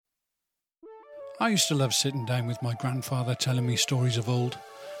I used to love sitting down with my grandfather telling me stories of old.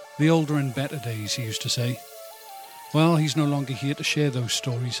 The older and better days, he used to say. Well, he's no longer here to share those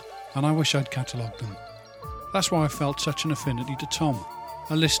stories, and I wish I'd catalogued them. That's why I felt such an affinity to Tom,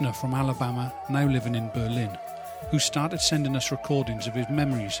 a listener from Alabama now living in Berlin, who started sending us recordings of his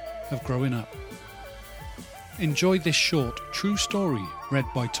memories of growing up. Enjoy this short, true story read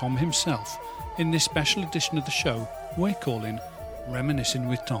by Tom himself in this special edition of the show we're calling Reminiscing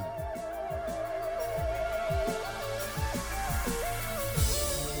with Tom.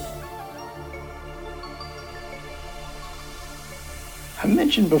 I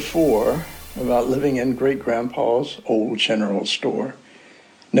mentioned before about living in Great-Grandpa's old general store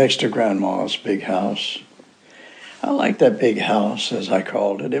next to Grandma's big house. I liked that big house, as I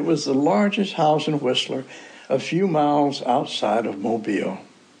called it. It was the largest house in Whistler, a few miles outside of Mobile.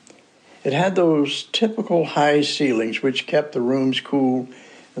 It had those typical high ceilings which kept the rooms cool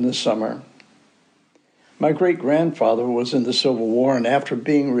in the summer. My great-grandfather was in the Civil War, and after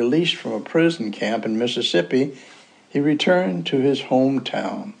being released from a prison camp in Mississippi, he returned to his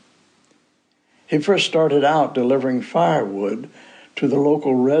hometown. He first started out delivering firewood to the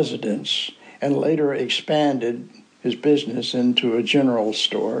local residents and later expanded his business into a general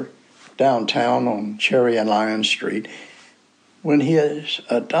store downtown on Cherry and Lion Street. When his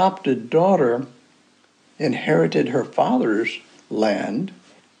adopted daughter inherited her father's land,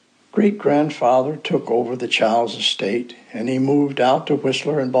 great-grandfather took over the child's estate, and he moved out to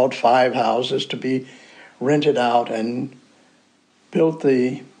Whistler and bought 5 houses to be rented out and built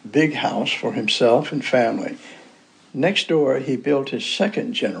the big house for himself and family. Next door, he built his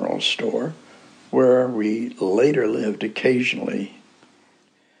second general store, where we later lived occasionally.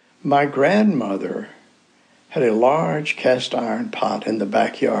 My grandmother had a large cast iron pot in the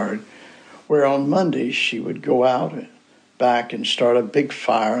backyard, where on Mondays she would go out back and start a big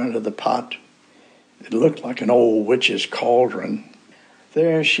fire under the pot. It looked like an old witch's cauldron.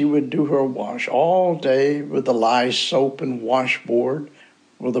 There she would do her wash all day with the lye soap and washboard.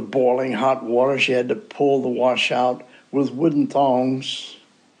 With the boiling hot water, she had to pull the wash out with wooden thongs.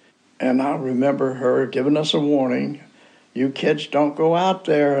 And I remember her giving us a warning, "You kids don't go out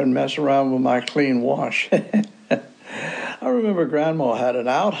there and mess around with my clean wash." I remember Grandma had an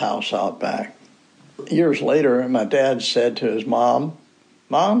outhouse out back. Years later, my dad said to his mom,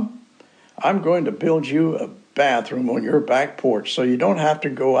 "Mom, I'm going to build you a bathroom on your back porch so you don't have to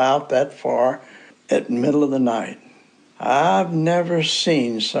go out that far at the middle of the night." I've never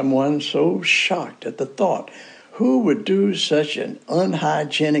seen someone so shocked at the thought. "Who would do such an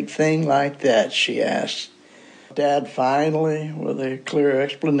unhygienic thing like that?" she asked. Dad finally, with a clear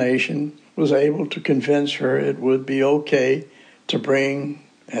explanation, was able to convince her it would be okay to bring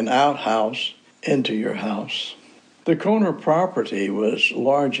an outhouse into your house. The corner property was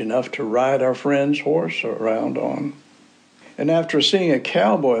large enough to ride our friend's horse around on. And after seeing a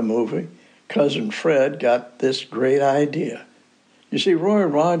cowboy movie, Cousin Fred got this great idea. You see, Roy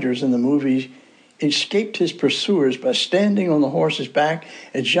Rogers in the movie escaped his pursuers by standing on the horse's back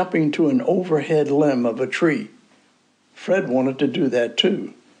and jumping to an overhead limb of a tree. Fred wanted to do that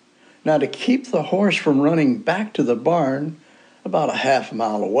too. Now, to keep the horse from running back to the barn, about a half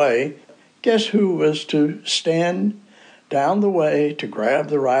mile away, guess who was to stand down the way to grab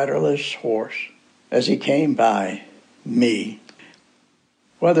the riderless horse as he came by? Me.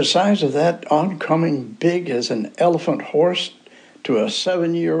 Well, the size of that oncoming big as an elephant horse to a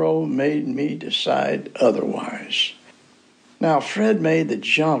 7-year-old made me decide otherwise. Now, Fred made the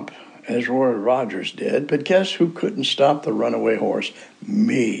jump as Roy Rogers did, but guess who couldn't stop the runaway horse?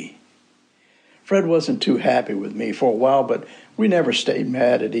 Me. Fred wasn't too happy with me for a while, but we never stayed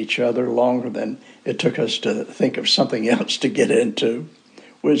mad at each other longer than it took us to think of something else to get into,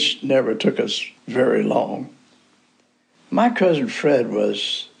 which never took us very long. My cousin Fred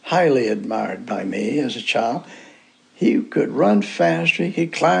was highly admired by me as a child. He could run faster, he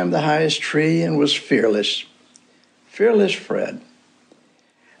climbed the highest tree, and was fearless. Fearless Fred.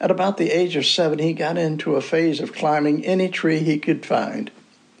 At about the age of 7, he got into a phase of climbing any tree he could find.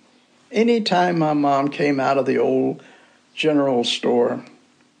 Any time my mom came out of the old general store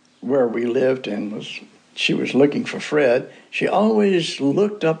where we lived and she was looking for Fred, she always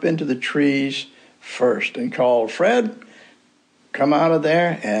looked up into the trees first and called, "Fred, come out of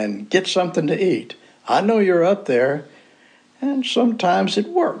there and get something to eat. I know you're up there." And sometimes it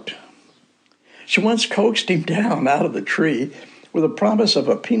worked. She once coaxed him down out of the tree with a promise of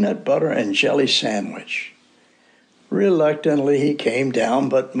a peanut butter and jelly sandwich. Reluctantly, he came down,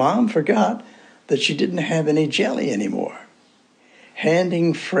 but Mom forgot that she didn't have any jelly anymore.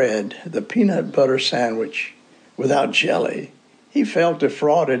 Handing Fred the peanut butter sandwich without jelly He felt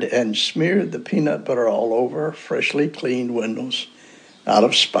defrauded and smeared the peanut butter all over freshly cleaned windows out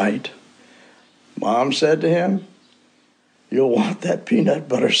of spite. Mom said to him, "You'll want that peanut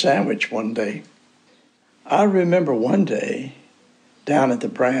butter sandwich one day." I remember one day down at the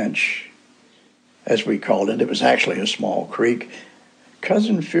branch, as we called it was actually a small creek,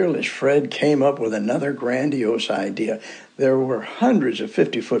 Cousin Fearless Fred came up with another grandiose idea. There were hundreds of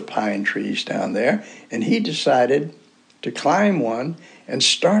 50-foot pine trees down there, and he decided to climb one and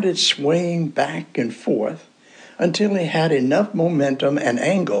started swaying back and forth until he had enough momentum and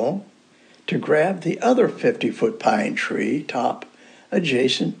angle to grab the other 50-foot pine tree top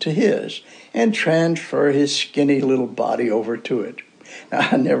adjacent to his and transfer his skinny little body over to it. Now,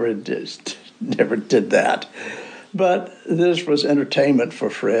 I never did that, but this was entertainment for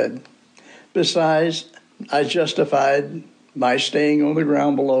Fred. Besides, I justified my staying on the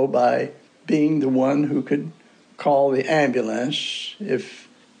ground below by being the one who could call the ambulance if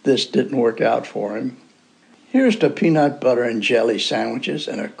this didn't work out for him. Here's to peanut butter and jelly sandwiches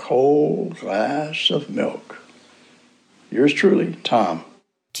and a cold glass of milk. Yours truly, Tom.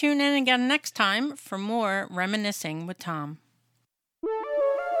 Tune in again next time for more Reminiscing with Tom.